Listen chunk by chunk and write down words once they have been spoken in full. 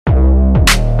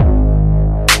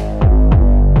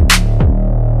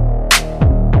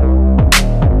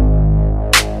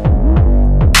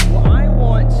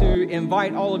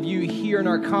invite all of you here in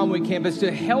our Conway campus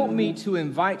to help me to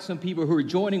invite some people who are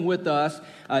joining with us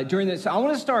during this. I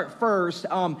want to start first.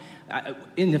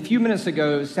 In a few minutes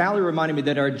ago, Sally reminded me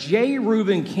that our J.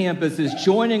 Reuben campus is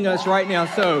joining us right now.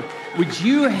 So would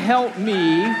you help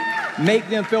me make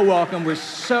them feel welcome? We're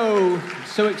so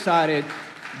excited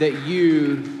that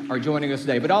you are joining us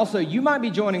today. But also, you might be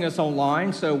joining us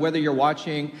online. So whether you're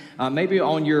watching, maybe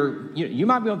on you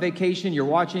might be on vacation, you're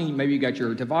watching, maybe you got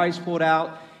your device pulled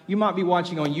out. You might be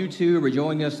watching on YouTube or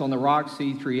joining us on the Rock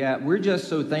C3 app. We're just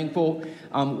so thankful,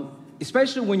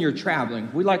 especially when you're traveling.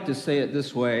 We like to say it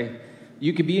this way.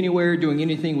 You could be anywhere doing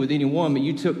anything with anyone, but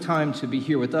you took time to be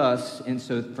here with us. And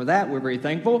so for that, we're very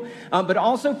thankful. But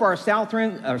also for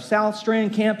our South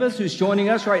Strand campus who's joining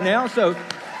us right now. So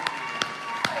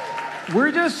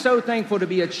we're just so thankful to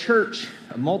be a church,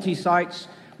 multi-sites,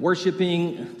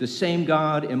 worshiping the same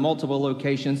God in multiple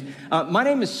locations. My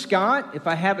name is Scott, if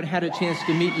I haven't had a chance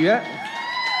to meet you yet.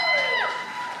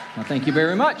 Well, thank you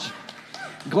very much.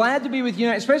 Glad to be with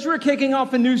you, especially we're kicking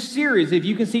off a new series. If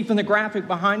you can see from the graphic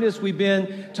behind us, we've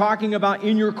been talking about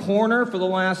In Your Corner for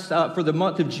the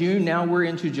month of June. Now we're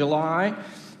into July,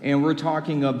 and we're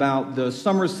talking about the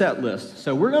summer set list.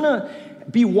 So we're going to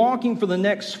be walking for the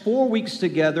next 4 weeks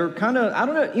together. Kind of, I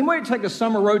don't know, you might take a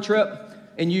summer road trip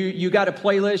and you got a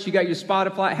playlist, you got your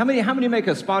Spotify. How many make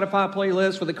a Spotify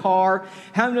playlist for the car?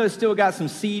 How many still got some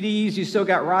CDs you still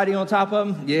got writing on top of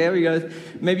them? Yeah, there we go.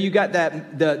 Maybe you got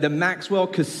the Maxwell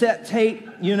cassette tape,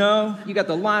 you got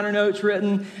the liner notes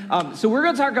written. So we're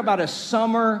going to talk about a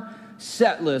summer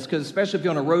set list, because especially if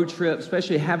you're on a road trip,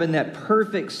 especially having that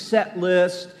perfect set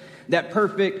list, that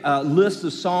perfect list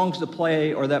of songs to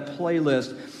play, or that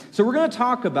playlist. So we're going to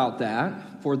talk about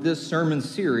that for this sermon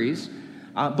series.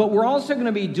 But we're also going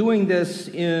to be doing this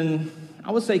in,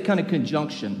 I would say, kind of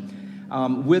conjunction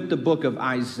with the book of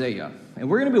Isaiah. And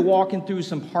we're going to be walking through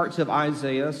some parts of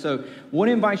Isaiah. So I want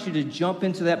to invite you to jump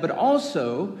into that. But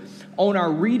also, on our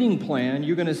reading plan,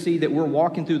 you're going to see that we're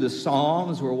walking through the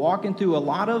Psalms. We're walking through a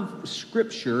lot of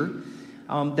scripture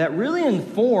that really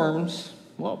informs,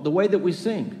 the way that we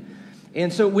sing.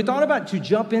 And so we thought about to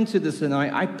jump into this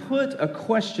tonight. I put a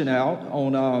question out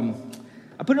on...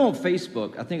 I put it on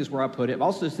Facebook, I think is where I put it. I've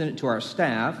also sent it to our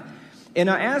staff. And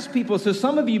I asked people, so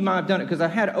some of you might have done it, because I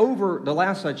had the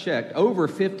last I checked, over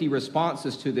 50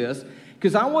 responses to this,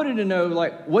 because I wanted to know,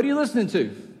 what are you listening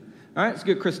to? All right, it's a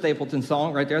good Chris Stapleton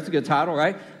song right there. That's a good title,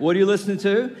 right? What are you listening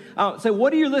to? So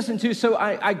what are you listening to? So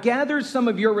I gathered some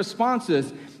of your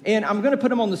responses, and I'm going to put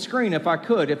them on the screen if I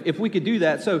could, if we could do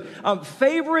that. So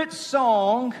favorite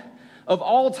song of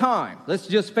all time. Let's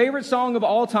just favorite song of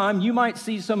all time. You might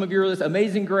see some of your list.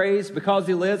 Amazing Grace, Because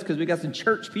He Lives, because we got some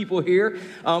church people here.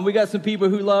 We got some people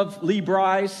who love Lee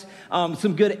Brice,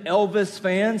 some good Elvis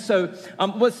fans. So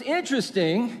what's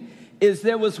interesting is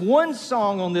there was one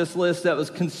song on this list that was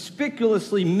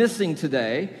conspicuously missing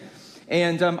today.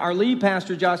 And our lead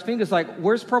pastor, Josh Fink, is like,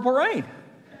 where's Purple Rain?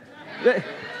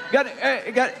 Got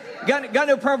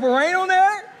no Purple Rain on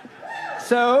there?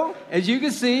 So, as you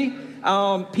can see,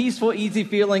 Peaceful, Easy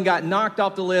Feeling got knocked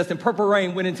off the list, and Purple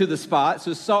Rain went into the spot,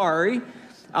 so sorry.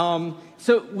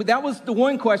 So that was the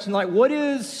one question, what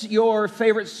is your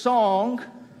favorite song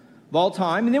of all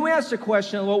time? And then we asked a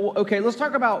question, let's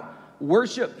talk about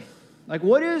worship.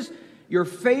 What is your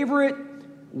favorite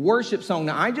worship song?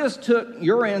 Now, I just took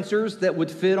your answers that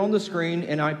would fit on the screen,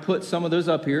 and I put some of those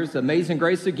up here. It's Amazing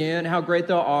Grace again, How Great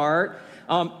Thou Art.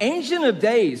 Ancient of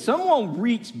Days, someone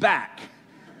reached back.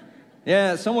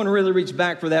 Yeah, someone really reached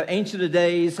back for that. Ancient of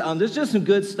Days. There's just some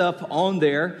good stuff on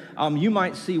there. You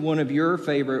might see one of your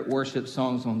favorite worship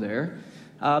songs on there.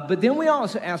 But then we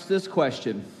also asked this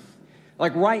question.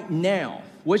 Right now,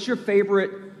 what's your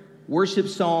favorite worship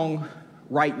song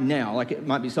right now? It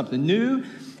might be something new.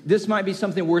 This might be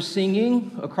something we're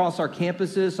singing across our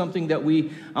campuses, something that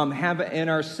we have in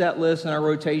our set list and our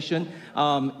rotation.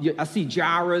 I see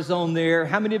Gyra's on there.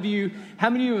 How many of you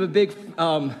have a big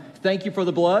Thank You for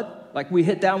the Blood? We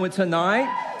hit that one tonight.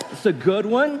 It's a good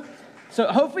one. So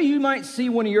hopefully you might see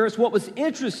one of yours. What was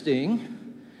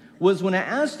interesting was when I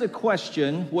asked the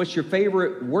question, what's your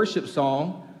favorite worship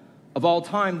song of all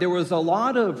time, there was a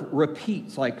lot of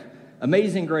repeats,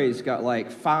 Amazing Grace got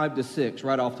 5 to 6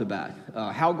 right off the bat.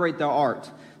 How Great Thou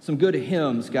Art. Some good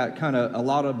hymns got kind of a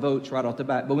lot of votes right off the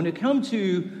bat. But when it comes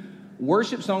to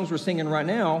worship songs we're singing right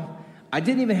now, I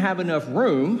didn't even have enough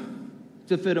room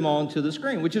to fit them onto the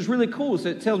screen, which is really cool. So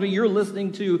it tells me you're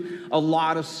listening to a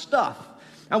lot of stuff,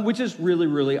 which is really,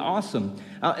 really awesome.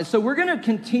 So we're going to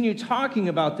continue talking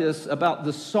about this, about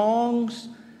the songs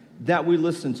that we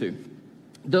listen to.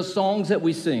 the songs that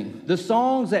we sing, the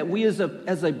songs that we as a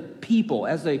people,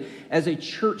 as a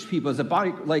church people, as a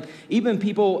body, like even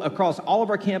people across all of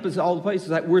our campuses, all the places,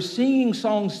 like we're singing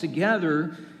songs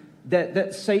together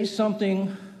that say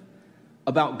something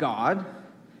about God,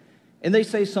 and they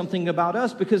say something about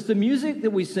us, because the music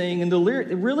that we sing and the lyric,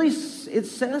 it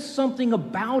says something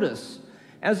about us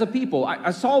as a people. I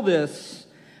saw this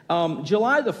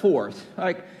July the 4th.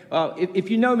 If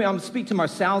you know me, I'm speaking to my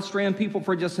South Strand people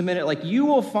for just a minute. Like, you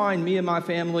will find me and my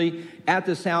family at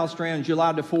the South Strand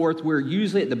July the 4th. We're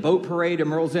usually at the boat parade in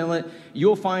Murrells Inlet.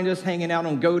 You'll find us hanging out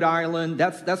on Goat Island.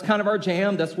 That's kind of our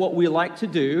jam. That's what we like to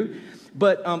do.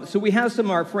 But so we have some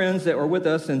of our friends that were with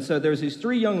us, and so there's these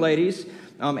three young ladies,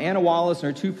 Anna Wallace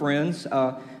and her two friends.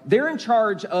 They're in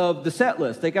charge of the set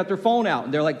list. They got their phone out,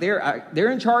 and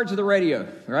they're in charge of the radio,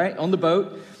 right, on the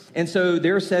boat. And so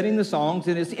they're setting the songs,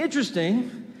 and it's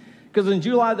interesting because on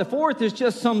July the 4th, there's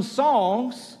just some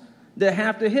songs that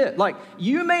have to hit. Like,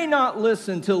 you may not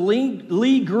listen to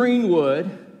Lee Greenwood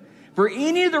for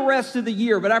any of the rest of the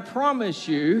year, but I promise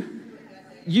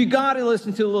you got to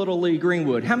listen to a little Lee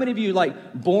Greenwood. How many of you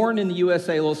like Born in the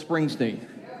USA, little Springsteen?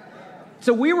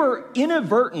 So we were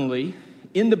inadvertently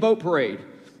in the boat parade.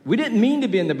 We didn't mean to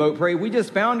be in the boat parade. We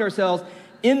just found ourselves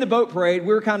in the boat parade.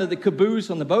 We were kind of the caboose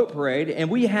on the boat parade,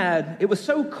 and it was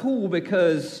so cool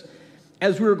because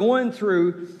as we were going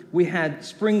through, we had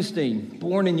Springsteen,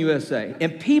 Born in USA,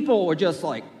 and people were just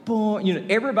like, born,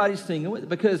 everybody's singing with it,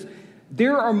 because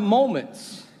there are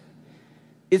moments,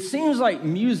 it seems like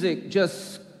music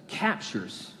just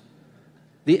captures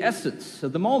the essence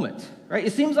of the moment, right?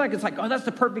 It seems like it's like, oh, that's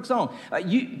the perfect song.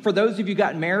 For those of you who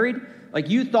got married, like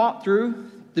you thought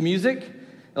through the music,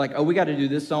 like, oh, we got to do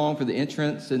this song for the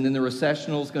entrance, and then the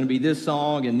recessional is going to be this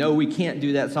song, and no, we can't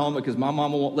do that song because my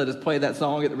mama won't let us play that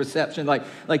song at the reception. Like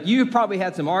you probably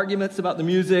had some arguments about the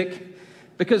music,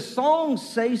 because songs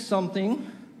say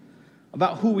something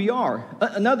about who we are.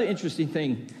 Another interesting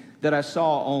thing that I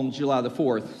saw on July the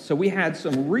 4th, so we had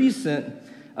some recent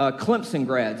Clemson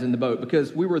grads in the boat,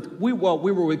 because we were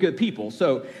with good people,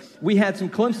 so we had some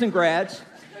Clemson grads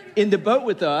in the boat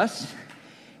with us.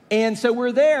 And so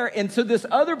we're there, and so this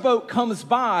other boat comes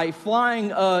by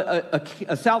flying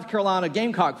a South Carolina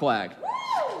Gamecock flag.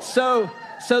 So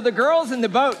the girls in the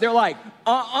boat, they're like,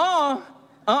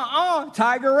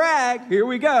 Tiger Rag, here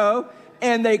we go.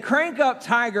 And they crank up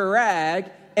Tiger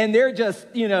Rag, and they're just,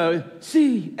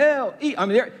 C-L-E. I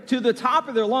mean, they're to the top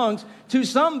of their lungs, to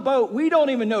some boat. We don't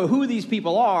even know who these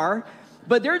people are,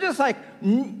 but they're just like,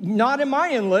 not in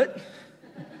my inlet.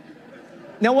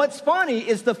 Now, what's funny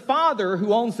is the father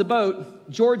who owns the boat,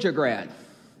 Georgia grad.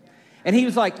 And he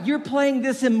was like, you're playing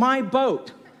this in my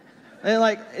boat.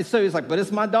 And so he's like, but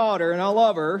it's my daughter and I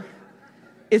love her.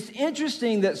 It's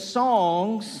interesting that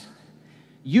songs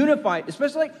unify,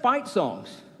 especially like fight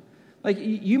songs. Like,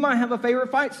 you might have a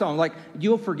favorite fight song. Like,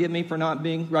 you'll forgive me for not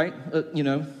being, right,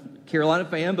 Carolina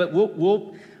fan, but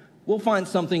we'll find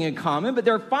something in common. But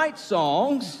there are fight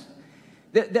songs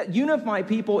that unify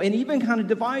people and even kind of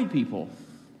divide people.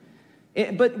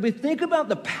 But we think about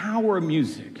the power of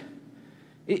music.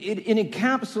 It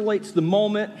encapsulates the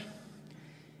moment.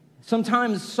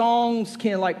 Sometimes songs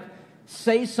can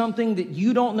say something that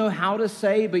you don't know how to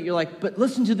say, but you're like, but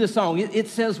listen to this song. It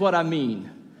says what I mean.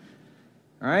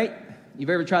 All right? You've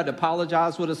ever tried to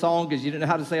apologize with a song because you didn't know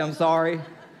how to say I'm sorry?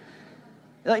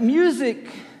 Like music,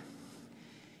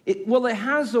 it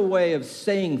has a way of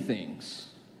saying things.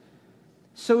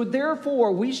 So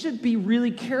therefore, we should be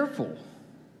really careful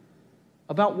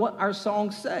about what our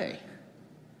songs say.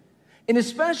 And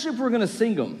especially if we're going to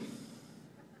sing them.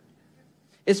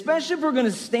 Especially if we're going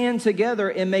to stand together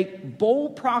and make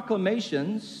bold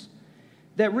proclamations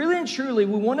that really and truly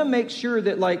we want to make sure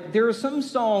that there are some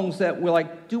songs that we're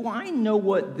like, do I know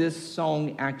what this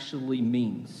song actually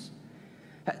means?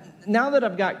 Now that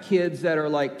I've got kids that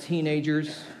are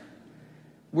teenagers,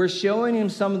 we're showing them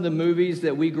some of the movies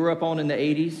that we grew up on in the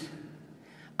 80s.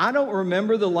 I don't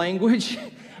remember the language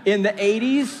in the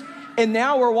 80s, and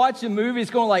now we're watching movies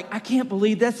going I can't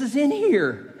believe this is in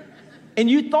here. And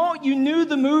you thought you knew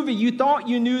the movie. You thought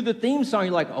you knew the theme song.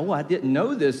 You're like, oh, I didn't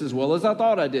know this as well as I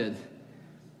thought I did.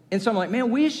 And so I'm like,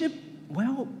 man, we should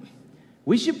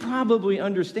probably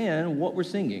understand what we're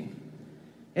singing.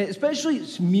 And especially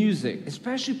it's music,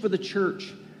 especially for the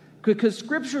church, because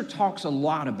Scripture talks a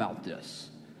lot about this.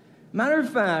 Matter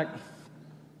of fact,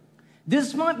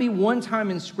 this might be one time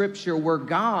in Scripture where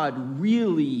God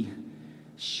really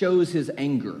shows his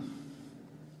anger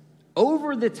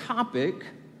over the topic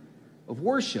of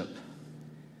worship.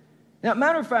 Now,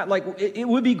 matter of fact, like it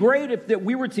would be great if that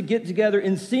we were to get together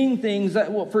and sing things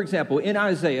that, well, for example, in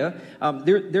Isaiah,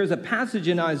 there's a passage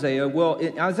in Isaiah,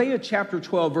 in Isaiah chapter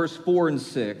 12, verse 4 and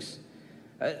 6.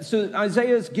 So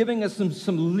Isaiah is giving us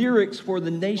some lyrics for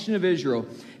the nation of Israel.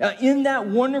 In that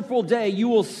wonderful day, you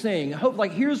will sing.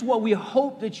 Here's what we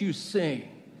hope that you sing.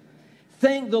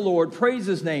 Thank the Lord, praise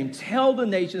his name, tell the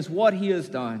nations what he has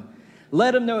done.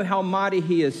 Let him know how mighty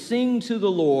he is. Sing to the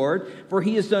Lord, for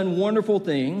he has done wonderful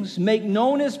things. Make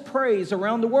known his praise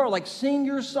around the world. Like, sing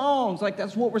your songs. Like,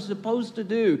 that's what we're supposed to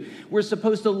do. We're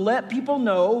supposed to let people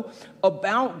know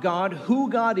about God, who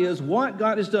God is, what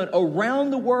God has done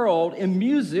around the world. And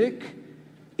music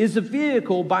is a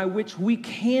vehicle by which we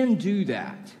can do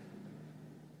that.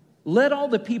 Let all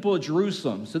the people of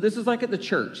Jerusalem, so this is like at the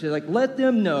church, they're like, let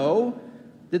them know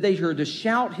that they are to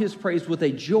shout his praise with a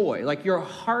joy. Like, your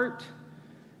heart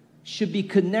should be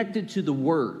connected to the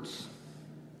words.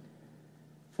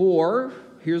 For,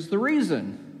 here's the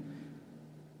reason.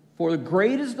 For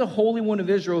great is the Holy One of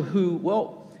Israel who,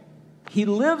 he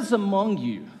lives among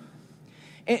you.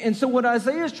 And so what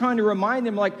Isaiah is trying to remind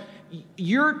them, like,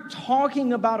 you're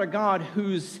talking about a God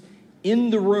who's in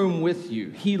the room with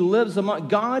you. He lives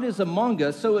God is among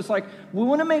us. So it's like, we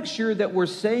want to make sure that we're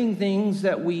saying things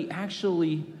that we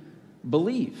actually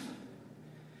believe.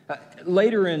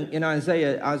 Later in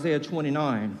Isaiah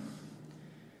 29,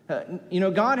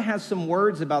 God has some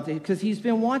words about this because he's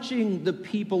been watching the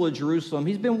people of Jerusalem.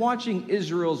 He's been watching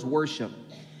Israel's worship.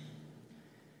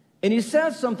 And he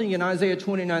says something in Isaiah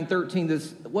 29:13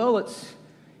 that's,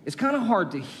 it's kind of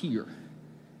hard to hear.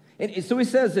 And so he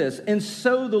says this, and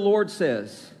so the Lord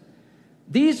says,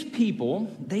 these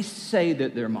people, they say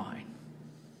that they're mine.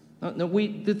 Now,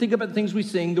 to think about the things we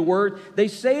sing, the word, they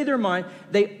say they're mine.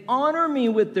 They honor me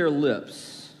with their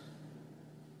lips,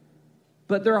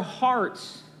 but their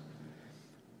hearts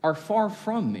are far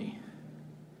from me.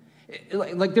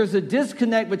 Like there's a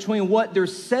disconnect between what they're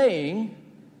saying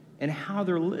and how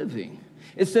they're living.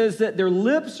 It says that their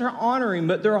lips are honoring,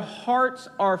 but their hearts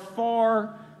are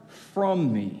far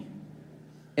from me.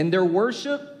 And their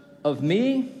worship of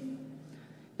me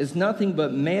is nothing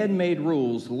but man-made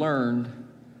rules learned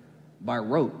by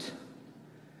rote.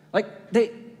 Like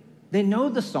they know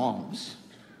the songs.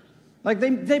 Like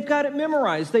they've got it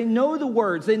memorized. They know the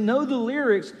words. They know the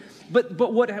lyrics. But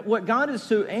what God is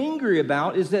so angry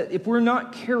about is that if we're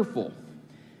not careful,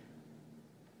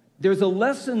 there's a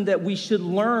lesson that we should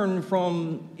learn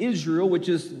from Israel, which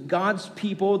is God's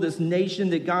people, this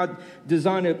nation that God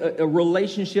designed a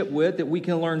relationship with, that we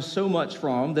can learn so much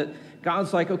from, that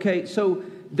God's like, okay, so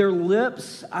their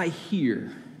lips I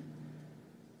hear.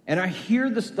 And I hear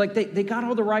this, like they got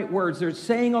all the right words. They're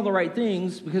saying all the right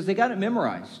things because they got it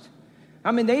memorized.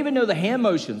 I mean, they even know the hand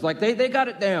motions. Like they got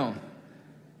it down.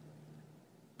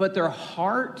 But their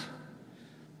heart,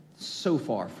 so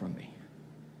far from me.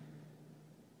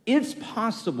 It's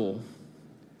possible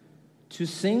to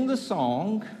sing the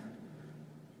song,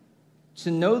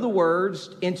 to know the words,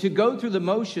 and to go through the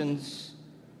motions,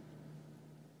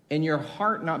 and your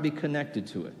heart not be connected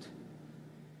to it.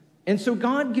 And so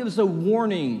God gives a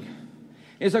warning.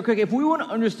 It's like, okay, if we want to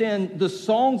understand the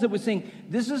songs that we sing,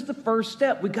 this is the first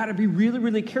step. We got to be really,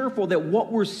 really careful that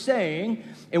what we're saying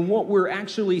and what we're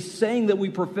actually saying that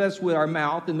we profess with our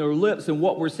mouth and our lips and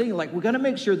what we're saying, like we got to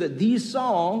make sure that these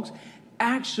songs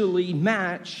actually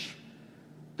match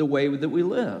the way that we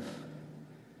live.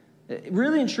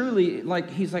 Really and truly, like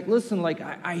he's like, listen, like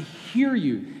I hear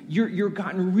you. You're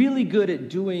gotten really good at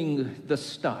doing the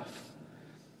stuff.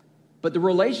 But the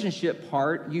relationship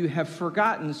part, you have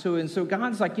forgotten. So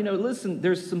God's like, listen,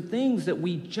 there's some things that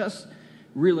we just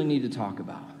really need to talk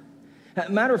about.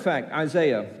 Matter of fact,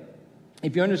 Isaiah,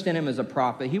 if you understand him as a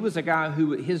prophet, he was a guy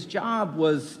who his job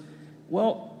was,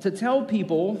 to tell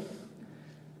people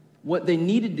what they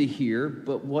needed to hear,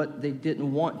 but what they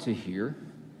didn't want to hear.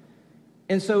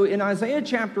 And so in Isaiah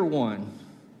chapter 1,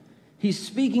 he's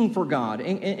speaking for God.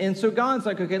 And so God's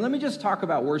like, okay, let me just talk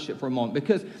about worship for a moment.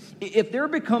 Because if there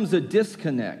becomes a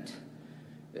disconnect,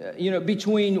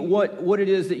 between what it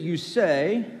is that you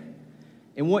say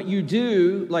and what you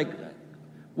do,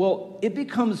 it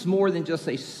becomes more than just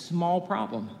a small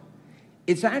problem.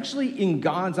 It's actually, in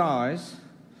God's eyes,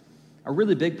 a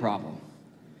really big problem.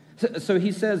 So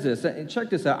he says this, and check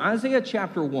this out. Isaiah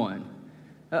chapter 1,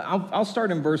 I'll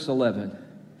start in verse 11.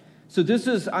 So this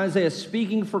is Isaiah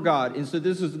speaking for God. And so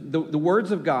this is the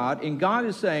words of God. And God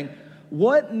is saying,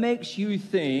 what makes you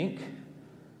think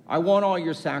I want all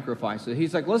your sacrifices?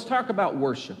 He's like, let's talk about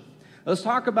worship. Let's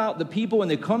talk about the people when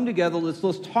they come together.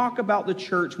 Let's talk about the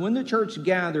church. When the church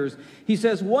gathers, he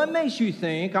says, what makes you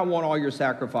think I want all your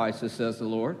sacrifices, says the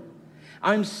Lord?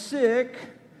 I'm sick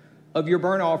of your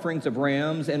burnt offerings of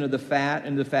rams and of the fat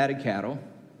and the fatted cattle.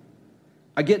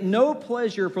 I get no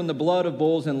pleasure from the blood of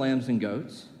bulls and lambs and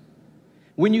goats.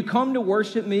 When you come to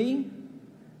worship me,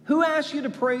 who asked you to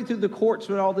pray through the courts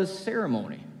with all this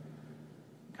ceremony?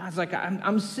 God's like,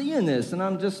 I'm seeing this, and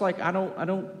I'm just like, I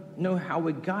don't know how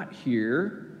we got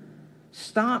here.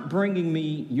 Stop bringing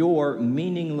me your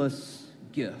meaningless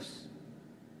gifts.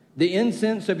 The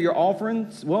incense of your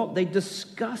offerings, well, they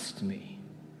disgust me.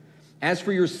 As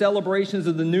for your celebrations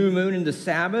of the new moon and the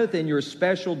Sabbath and your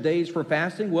special days for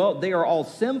fasting, well, they are all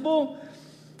sinful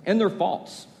and they're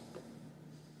false.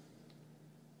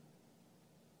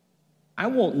 I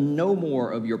want no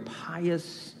more of your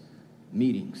pious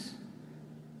meetings.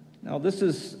 Now, this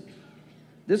is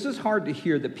hard to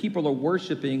hear, that people are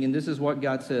worshiping, and this is what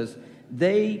God says,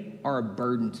 they are a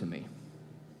burden to me.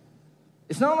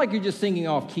 It's not like you're just singing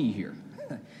off key here.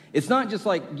 It's not just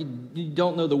like you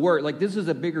don't know the word. Like, this is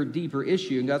a bigger, deeper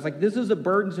issue. And God's like, this is a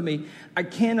burden to me. I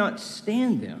cannot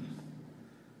stand them.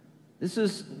 This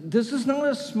is not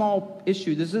a small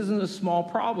issue. This isn't a small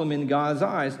problem in God's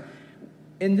eyes.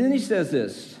 And then he says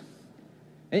this,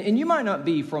 and you might not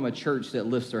be from a church that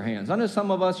lifts their hands. I know some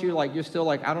of us, you're still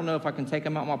like, I don't know if I can take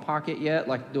them out of my pocket yet.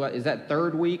 Like, is that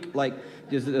third week? Like,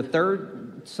 is it the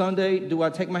third Sunday? Do I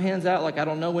take my hands out? Like, I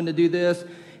don't know when to do this.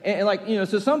 And like,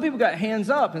 so some people got hands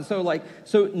up. And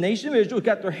so Nation of Israel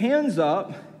got their hands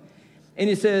up. And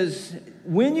he says,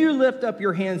 when you lift up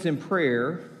your hands in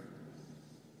prayer,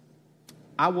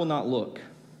 I will not look.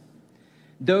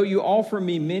 Though you offer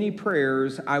me many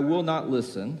prayers, I will not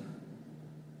listen.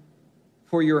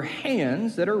 For your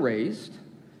hands that are raised.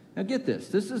 Now get this.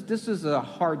 This is a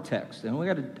hard text, and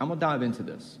I'm gonna dive into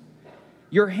this.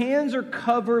 Your hands are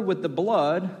covered with the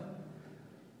blood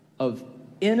of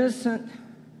innocent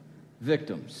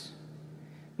victims.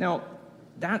 Now,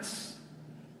 that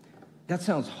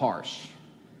sounds harsh.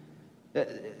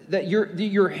 That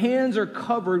your hands are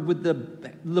covered with the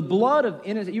blood of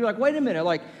innocent. You're like, wait a minute.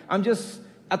 Like,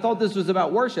 I thought this was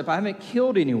about worship. I haven't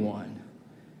killed anyone.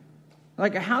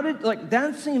 Like,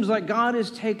 that seems like God is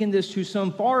taking this to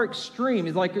some far extreme.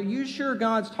 It's like, are you sure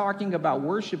God's talking about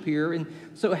worship here? And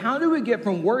so how do we get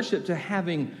from worship to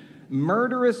having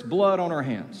murderous blood on our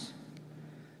hands?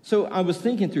 So I was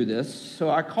thinking through this. So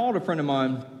I called a friend of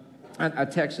mine. I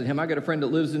texted him. I got a friend that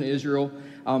lives in Israel.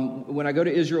 When I go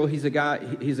to Israel, he's a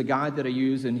guide that I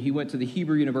use, and he went to the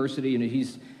Hebrew University, and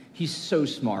he's so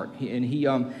smart.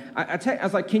 I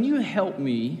was like, can you help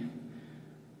me?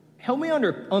 Help me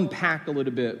unpack a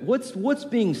little bit. What's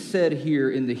being said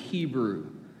here in the Hebrew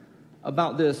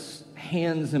about this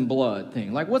hands and blood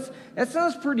thing? Like, that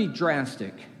sounds pretty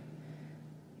drastic.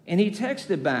 And he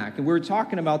texted back, and we were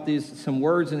talking about some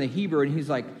words in the Hebrew, and he's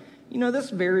like,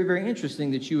 that's very, very interesting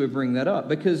that you would bring that up,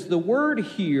 because the word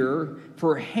here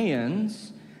for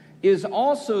hands is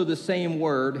also the same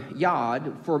word,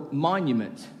 yad, for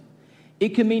monument. It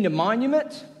can mean a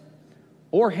monument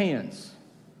or hands.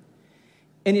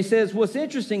 And he says, what's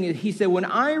interesting is, he said, when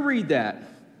I read that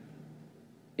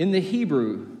in the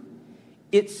Hebrew,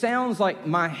 it sounds like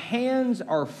my hands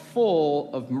are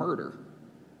full of murder.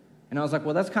 And I was like,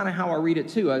 well, that's kind of how I read it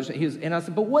too. And I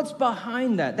said, but what's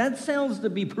behind that? That sounds to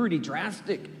be pretty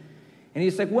drastic. And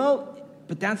he's like, well,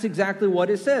 but that's exactly what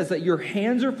it says, that your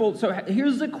hands are full. So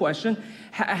here's the question.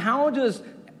 How does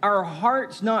our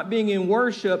hearts not being in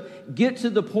worship get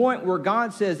to the point where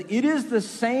God says, it is the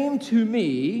same to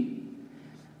me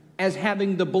as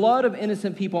having the blood of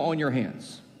innocent people on your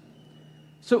hands?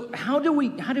 So how did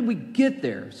we get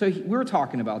there? So we were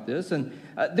talking about this, and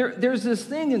there's this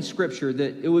thing in Scripture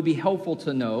that it would be helpful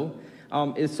to know.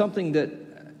 It's something that,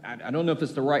 I don't know if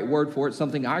it's the right word for it,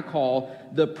 something I call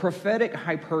the prophetic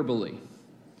hyperbole.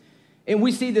 And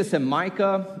we see this in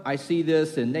Micah, I see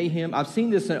this in Nahum, I've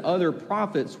seen this in other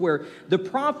prophets, where the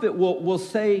prophet will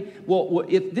say, well,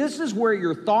 if this is where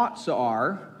your thoughts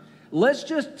are, let's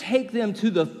just take them to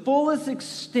the fullest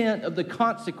extent of the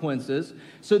consequences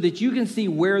so that you can see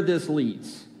where this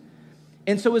leads.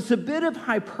 And so it's a bit of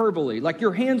hyperbole, like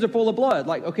your hands are full of blood.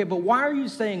 Like, okay, but why are you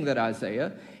saying that,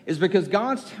 Isaiah? Is because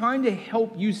God's trying to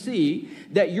help you see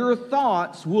that your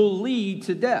thoughts will lead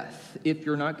to death if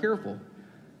you're not careful.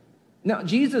 Now,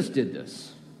 Jesus did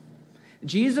this.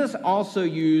 Jesus also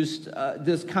used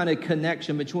this kind of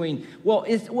connection between,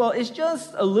 it's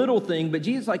just a little thing, but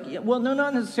Jesus no,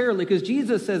 not necessarily, because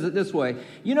Jesus says it this way.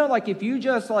 Like if you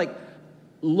just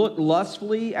look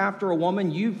lustfully after a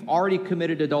woman, you've already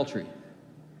committed adultery.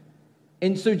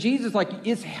 And so Jesus,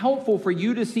 it's helpful for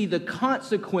you to see the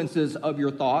consequences of your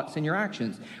thoughts and your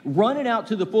actions. Run it out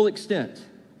to the full extent.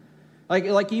 Like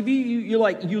if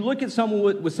you look at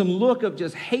someone with some look of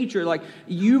just hatred, like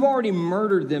you've already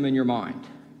murdered them in your mind.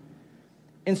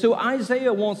 And so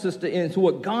Isaiah wants us to end. So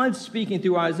what God's speaking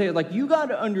through Isaiah, like you got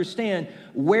to understand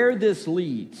where this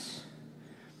leads.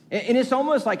 And it's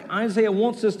almost like Isaiah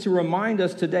wants us to remind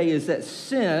us today is that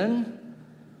sin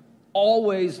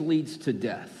always leads to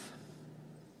death.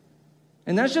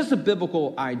 And that's just a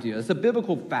biblical idea. It's a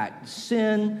biblical fact.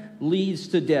 Sin leads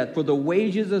to death. For the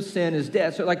wages of sin is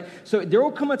death. So there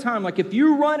will come a time, like if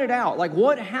you run it out, like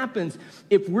what happens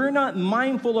if we're not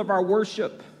mindful of our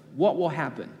worship? What will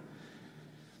happen?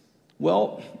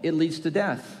 Well, it leads to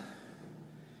death.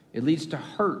 It leads to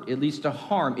hurt. It leads to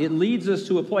harm. It leads us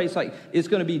to a place like it's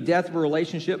going to be death of a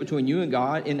relationship between you and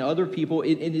God and other people.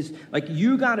 It is like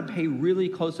you got to pay really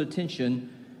close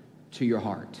attention to your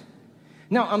heart.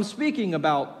 Now, I'm speaking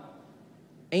about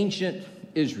ancient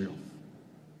Israel.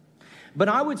 But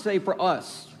I would say for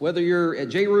us, whether you're at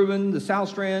J. Reuben, the South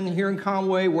Strand, here in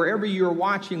Conway, wherever you're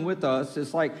watching with us,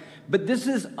 it's like, but this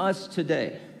is us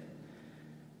today.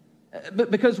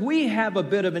 But because we have a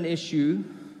bit of an issue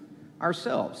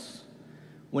ourselves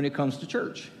when it comes to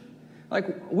church.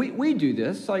 Like we do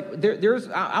this. Like there's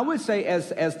I would say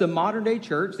as the modern day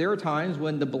church, there are times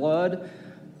when the blood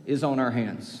is on our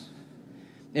hands.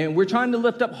 And we're trying to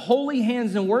lift up holy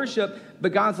hands in worship,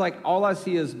 but God's like, all I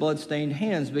see is blood-stained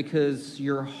hands because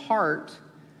your heart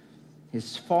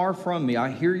is far from me.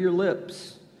 I hear your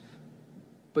lips,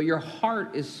 but your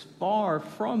heart is far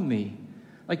from me.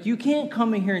 Like, you can't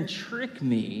come in here and trick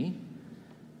me.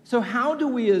 So how do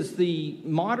we as the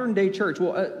modern-day church,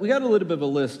 well, we got a little bit of a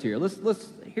list here.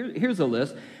 Here's a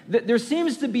list. There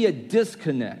seems to be a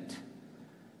disconnect.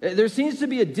 There seems to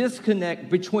be a disconnect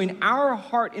between our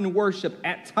heart in worship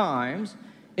at times,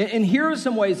 and here are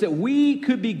some ways that we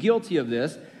could be guilty of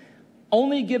this,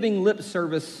 only giving lip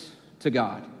service to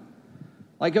God.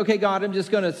 Like, okay, God, I'm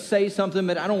just going to say something,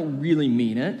 but I don't really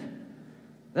mean it.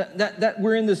 That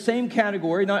we're in the same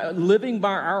category, not living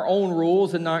by our own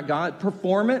rules and not God.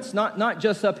 Performance, not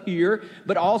just up here,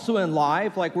 but also in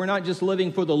life. Like, we're not just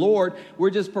living for the Lord, we're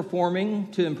just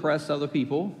performing to impress other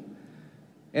people.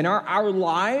 And our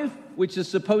life, which is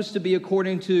supposed to be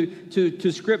according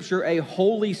to Scripture, a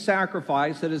holy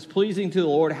sacrifice that is pleasing to the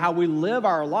Lord, how we live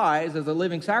our lives as a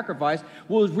living sacrifice,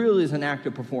 well, it really is an act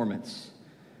of performance.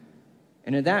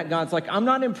 And in that, God's like, I'm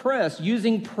not impressed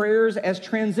using prayers as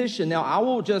transition. Now, I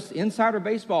will just, insider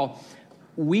baseball,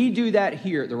 we do that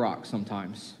here at The Rock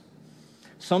sometimes.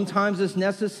 Sometimes it's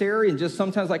necessary and just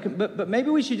sometimes like, but maybe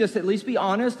we should just at least be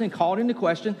honest and call it into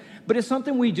question. But it's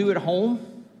something we do at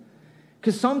home.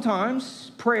 Because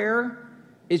sometimes prayer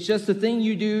is just the thing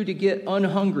you do to get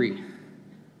unhungry.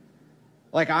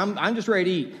 Like, I'm just ready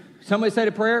to eat. Somebody say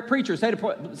the prayer. Preacher,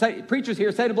 preacher's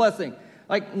here, say the blessing.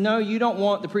 Like, no, you don't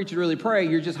want the preacher to really pray.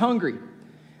 You're just hungry.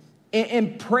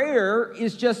 And prayer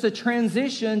is just a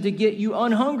transition to get you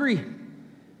unhungry.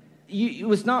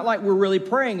 It's not like we're really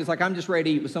praying. It's like, I'm just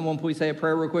ready to eat. Would someone please say a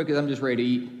prayer real quick? Because I'm just ready to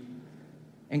eat.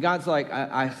 And God's like,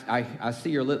 I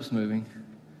see your lips moving.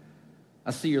 I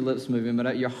see your lips moving,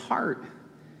 but your heart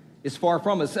is far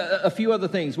from us. A few other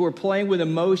things. We're playing with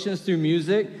emotions through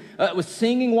music. With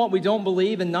singing what we don't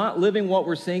believe and not living what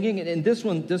we're singing. And this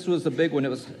was a big one. It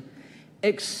was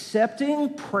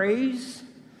accepting praise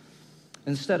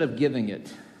instead of giving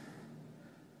it.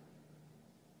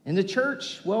 In the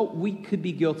church, well, we could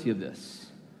be guilty of this.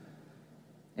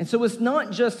 And so it's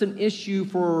not just an issue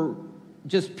for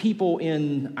just people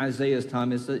in Isaiah's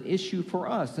time. It's an issue for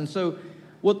us. And so,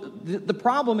 well, the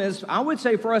problem is, I would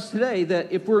say for us today,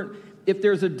 that if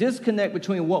there's a disconnect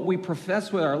between what we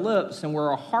profess with our lips and where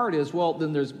our heart is, well,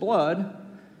 then there's blood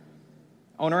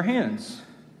on our hands.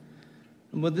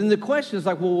 But then the question is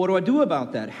like, well, what do I do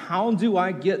about that? How do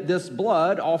I get this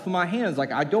blood off of my hands?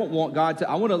 Like, I don't want God to,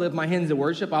 I want to lift my hands in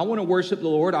worship. I want to worship the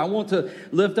Lord. I want to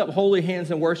lift up holy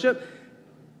hands in worship.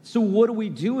 So what do we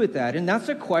do with that? And that's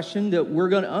a question that we're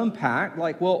going to unpack.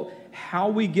 Like, well, how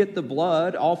we get the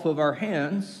blood off of our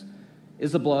hands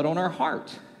is the blood on our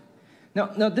heart.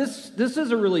 Now this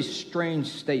is a really strange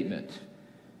statement.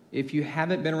 If you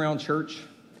haven't been around church,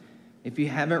 if you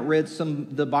haven't read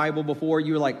the Bible before,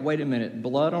 you're like, wait a minute,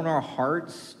 blood on our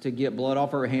hearts to get blood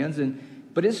off our hands?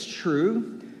 But it's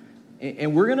true.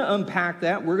 And we're going to unpack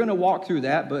that. We're going to walk through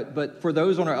that. But for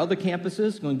those on our other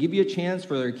campuses, I'm going to give you a chance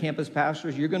for their campus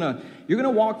pastors. You're going to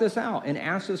walk this out and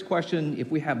ask this question. If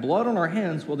we have blood on our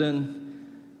hands, well then,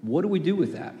 what do we do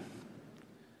with that?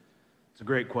 It's a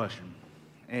great question.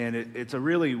 And it's a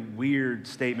really weird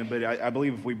statement, but I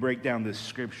believe if we break down this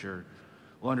scripture,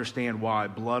 we'll understand why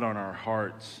blood on our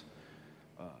hearts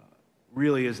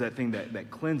really is that thing that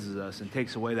cleanses us and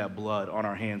takes away that blood on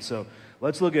our hands. So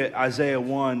let's look at Isaiah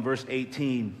 1, verse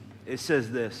 18. It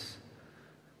says this,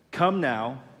 "Come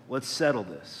now, let's settle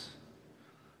this.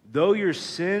 Though your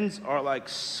sins are like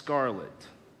scarlet,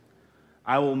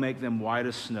 I will make them white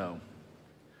as snow.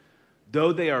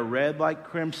 Though they are red like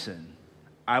crimson,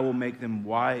 I will make them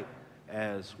white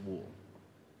as wool.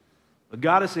 What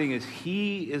God is saying is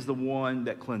He is the one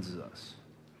that cleanses us.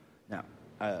 Now,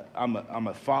 I'm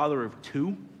a father of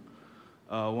two.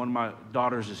 One of my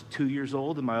daughters is 2 years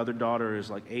old, and my other daughter is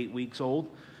like 8 weeks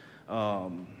old.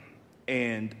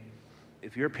 And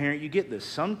if you're a parent, you get this.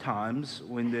 Sometimes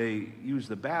when they use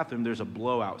the bathroom, there's a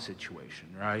blowout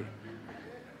situation, right?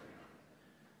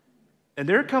 And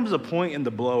there comes a point in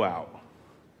the blowout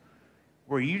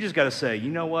where you just got to say, you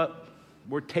know what?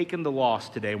 We're taking the loss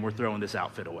today and we're throwing this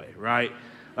outfit away, right?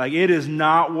 Like, it is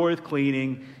not worth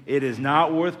cleaning. It is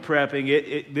not worth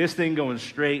prepping. This thing going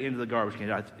straight into the garbage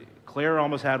can. Claire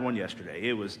almost had one yesterday.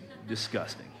 It was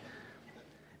disgusting.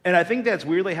 And I think that's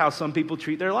weirdly how some people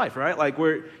treat their life, right? Like,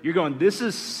 where you're going, this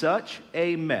is such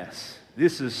a mess.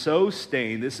 This is so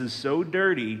stained. This is so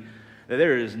dirty that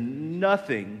there is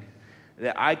nothing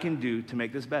that I can do to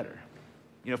make this better.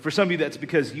 You know, for some of you, that's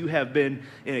because you have been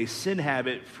in a sin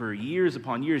habit for years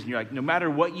upon years, and you're like, no matter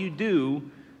what you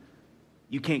do,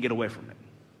 you can't get away from it.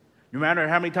 No matter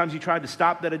how many times you tried to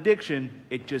stop that addiction,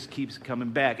 it just keeps coming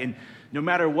back. And no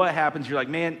matter what happens, you're like,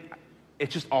 man,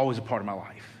 it's just always a part of my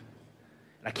life.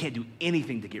 And I can't do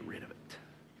anything to get rid of it.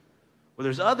 Well,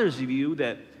 there's others of you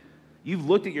that you've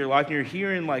looked at your life and you're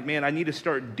hearing like, man, I need to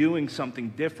start doing something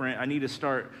different. I need to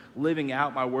start living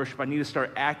out my worship. I need to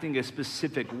start acting a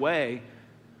specific way.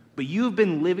 But you've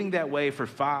been living that way for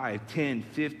 5, 10,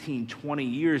 15, 20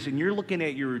 years, and you're looking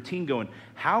at your routine going,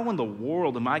 how in the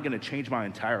world am I going to change my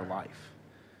entire life?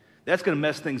 That's going to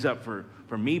mess things up for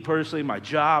me personally, my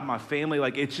job, my family.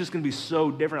 Like, it's just going to be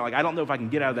so different. Like, I don't know if I can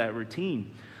get out of that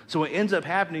routine. So what ends up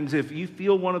happening is if you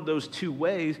feel one of those two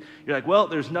ways, you're like, well,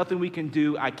 there's nothing we can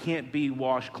do. I can't be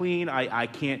washed clean. I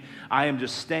am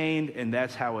just stained, and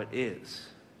that's how it is.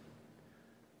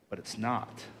 But it's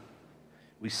not.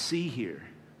 We see here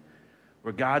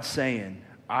where God's saying,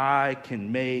 I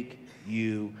can make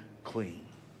you clean.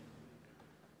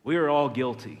 We are all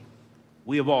guilty.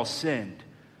 We have all sinned.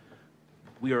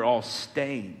 We are all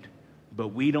stained, but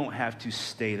we don't have to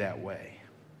stay that way.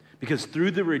 Because through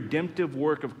the redemptive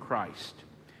work of Christ,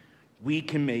 we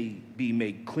can be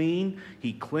made clean.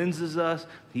 He cleanses us.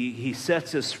 He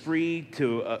sets us free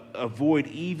to avoid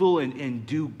evil and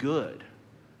do good.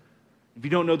 If you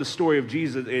don't know the story of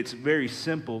Jesus, it's very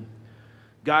simple.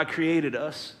 God created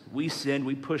us. We sinned.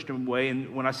 We pushed him away.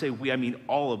 And when I say we, I mean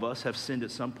all of us have sinned at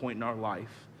some point in our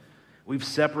life. We've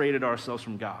separated ourselves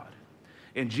from God.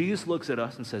 And Jesus looks at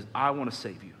us and says, I want to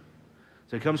save you.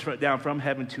 So he comes down from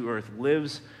heaven to earth,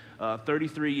 lives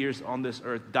 33 years on this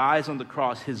earth, dies on the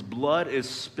cross. His blood is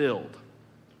spilled.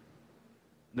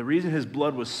 The reason his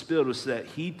blood was spilled was that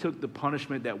he took the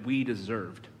punishment that we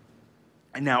deserved.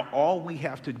 And now all we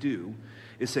have to do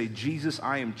is say, Jesus,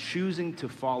 I am choosing to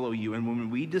follow you. And when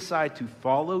we decide to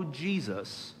follow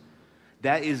Jesus,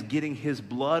 that is getting his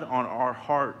blood on our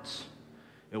hearts.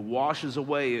 It washes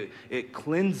away, it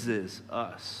cleanses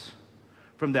us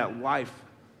from that life,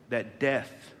 that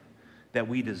death that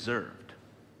we deserved.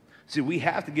 See, we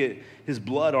have to get his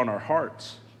blood on our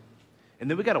hearts. And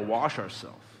then we got to wash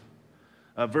ourselves.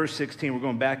 Verse 16, we're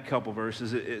going back a couple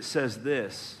verses. It says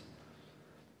this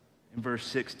in verse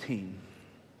 16.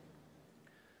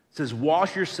 It says,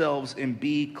 wash yourselves and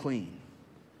be clean.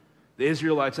 The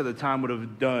Israelites at the time would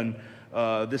have done,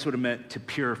 this would have meant to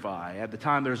purify. At the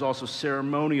time, there's also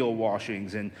ceremonial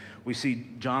washings, and we see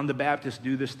John the Baptist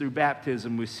do this through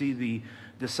baptism. We see the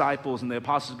disciples and the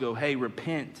apostles go, hey,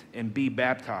 repent and be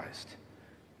baptized.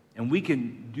 And we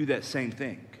can do that same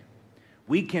thing.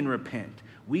 We can repent.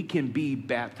 We can be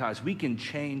baptized. We can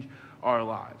change our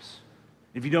lives.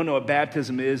 If you don't know what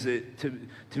baptism is, to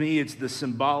me, it's the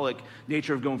symbolic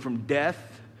nature of going from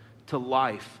death to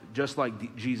life, just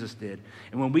like Jesus did.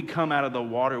 And when we come out of the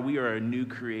water, we are a new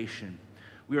creation.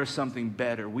 We are something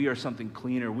better. We are something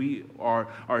cleaner. We are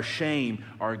our shame,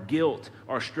 our guilt,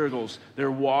 our struggles, they're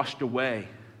washed away.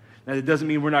 Now, it doesn't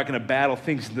mean we're not going to battle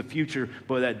things in the future,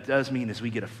 but what that does mean is we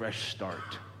get a fresh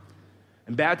start.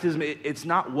 And baptism, it's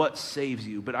not what saves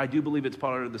you, but I do believe it's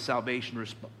part of the salvation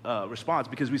response,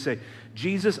 because we say,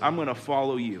 Jesus, I'm going to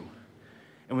follow you.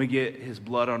 And we get his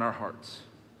blood on our hearts.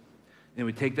 And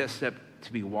we take that step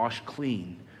to be washed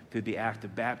clean through the act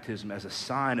of baptism as a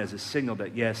sign, as a signal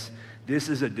that, yes, this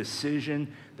is a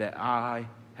decision that I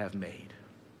have made.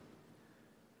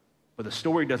 But the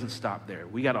story doesn't stop there.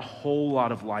 We got a whole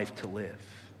lot of life to live.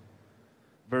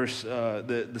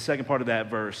 The second part of that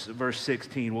verse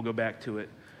 16, we'll go back to it.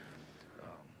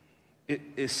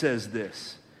 It says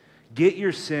this, get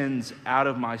your sins out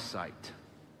of my sight.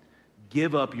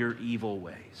 Give up your evil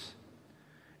ways.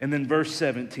 And then verse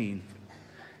 17,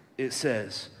 it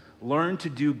says, learn to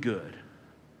do good,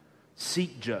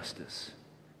 seek justice,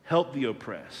 help the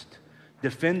oppressed,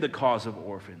 defend the cause of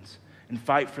orphans, and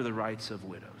fight for the rights of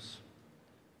widows.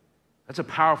 That's a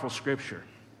powerful scripture,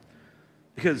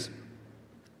 because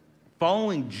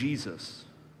following Jesus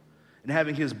and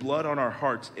having his blood on our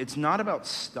hearts, it's not about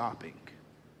stopping.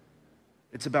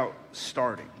 It's about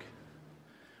starting.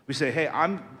 We say, hey,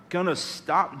 I'm going to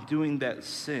stop doing that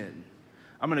sin.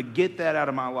 I'm going to get that out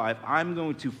of my life. I'm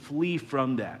going to flee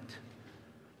from that.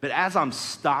 But as I'm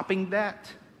stopping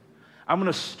that, I'm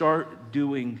going to start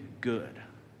doing good.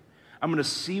 I'm going to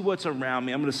see what's around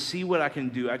me. I'm going to see what I can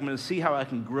do. I'm going to see how I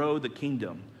can grow the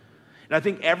kingdom. And I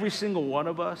think every single one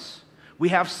of us, we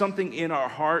have something in our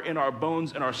heart, in our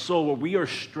bones, in our soul where we are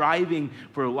striving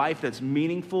for a life that's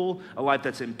meaningful, a life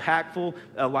that's impactful,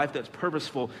 a life that's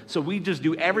purposeful. So we just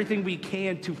do everything we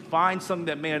can to find something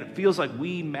that, man, it feels like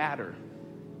we matter.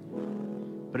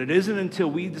 But it isn't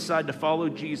until we decide to follow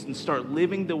Jesus and start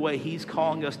living the way he's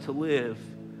calling us to live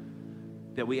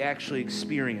that we actually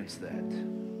experience that.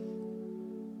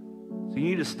 So you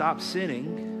need to stop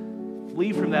sinning,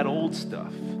 flee from that old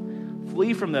stuff,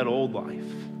 flee from that old life,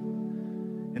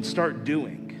 and start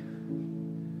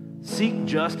doing. Seek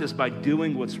justice by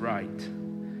doing what's right.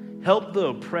 Help the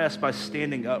oppressed by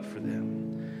standing up for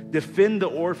them. Defend the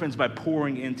orphans by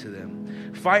pouring into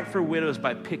them. Fight for widows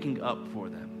by picking up for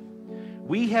them.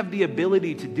 We have the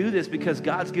ability to do this because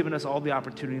God's given us all the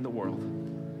opportunity in the world.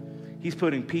 He's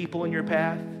putting people in your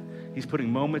path. He's putting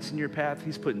moments in your path.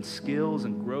 He's putting skills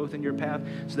and growth in your path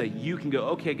so that you can go,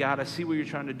 okay, God, I see what you're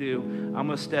trying to do. I'm going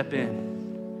to step in.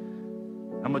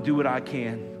 I'm going to do what I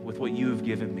can with what you have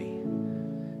given me.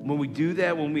 When we do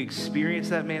that, when we experience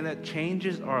that, man, that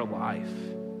changes our life.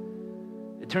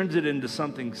 It turns it into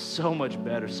something so much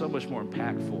better, so much more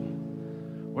impactful.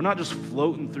 We're not just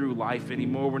floating through life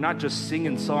anymore. We're not just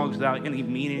singing songs without any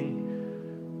meaning.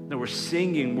 No, we're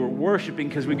singing, we're worshiping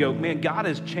because we go, man, God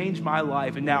has changed my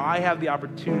life, and now I have the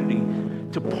opportunity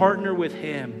to partner with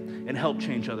him and help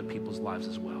change other people's lives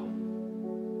as well.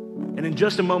 And in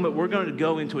just a moment, we're going to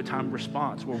go into a time of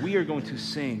response where we are going to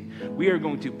sing, we are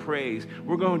going to praise,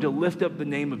 we're going to lift up the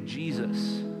name of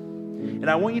Jesus. And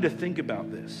I want you to think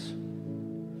about this.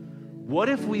 What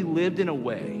if we lived in a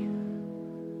way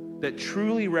that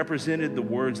truly represented the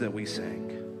words that we sang?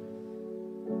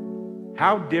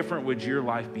 How different would your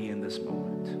life be in this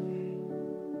moment?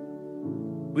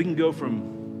 We can go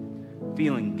from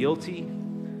feeling guilty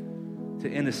to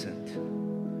innocent,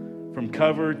 from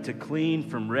covered to clean,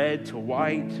 from red to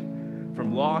white,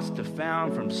 from lost to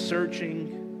found, from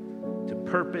searching to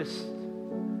purpose,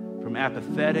 from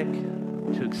apathetic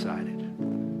to excited.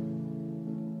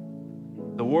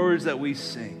 The words that we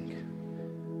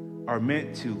sing are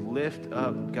meant to lift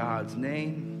up God's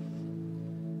name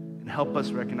and help us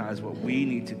recognize what we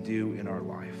need to do in our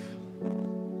life.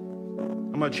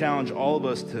 I'm going to challenge all of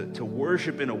us to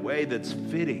worship in a way that's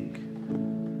fitting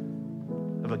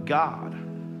of a God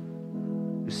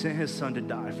who sent his son to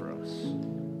die for us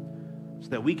so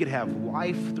that we could have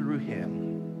life through him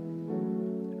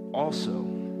and also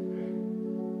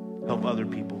help other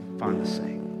people find the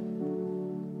same.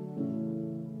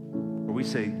 Where we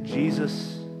say,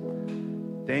 Jesus,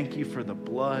 thank you for the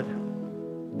blood.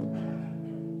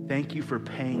 Thank you for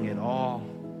paying it all.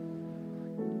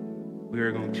 We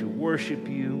are going to worship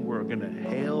you. We're going to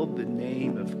hail the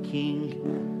name of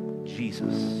King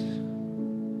Jesus.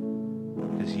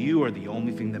 Because you are the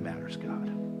only thing that matters, God.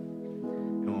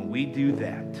 And when we do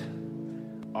that,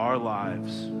 our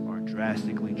lives are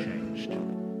drastically changed. So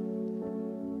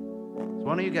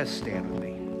why don't you guys stand with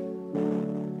me?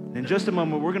 And in just a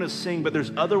moment, we're going to sing, but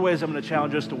there's other ways I'm going to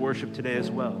challenge us to worship today as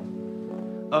well.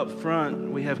 Up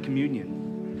front, we have communion.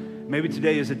 Maybe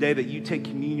today is a day that you take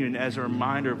communion as a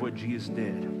reminder of what Jesus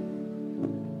did.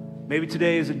 Maybe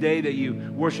today is a day that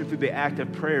you worship through the act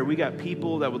of prayer. We got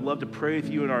people that would love to pray with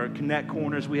you in our Connect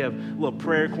corners. We have a little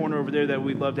prayer corner over there that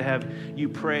we'd love to have you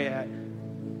pray at.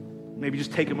 Maybe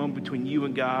just take a moment between you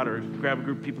and God, or grab a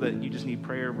group of people that you just need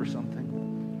prayer over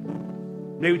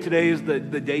something. Maybe today is the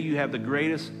day you have the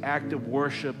greatest act of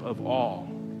worship of all,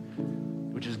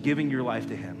 which is giving your life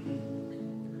to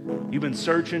him. You've been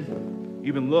searching.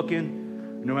 You've been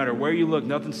looking. No matter where you look,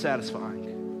 nothing's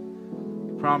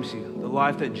satisfying. I promise you, the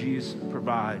life that Jesus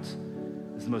provides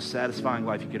is the most satisfying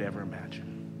life you could ever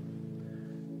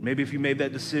imagine. Maybe if you made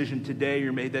that decision today,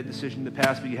 or made that decision in the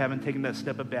past, but you haven't taken that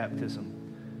step of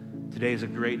baptism, today is a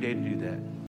great day to do that.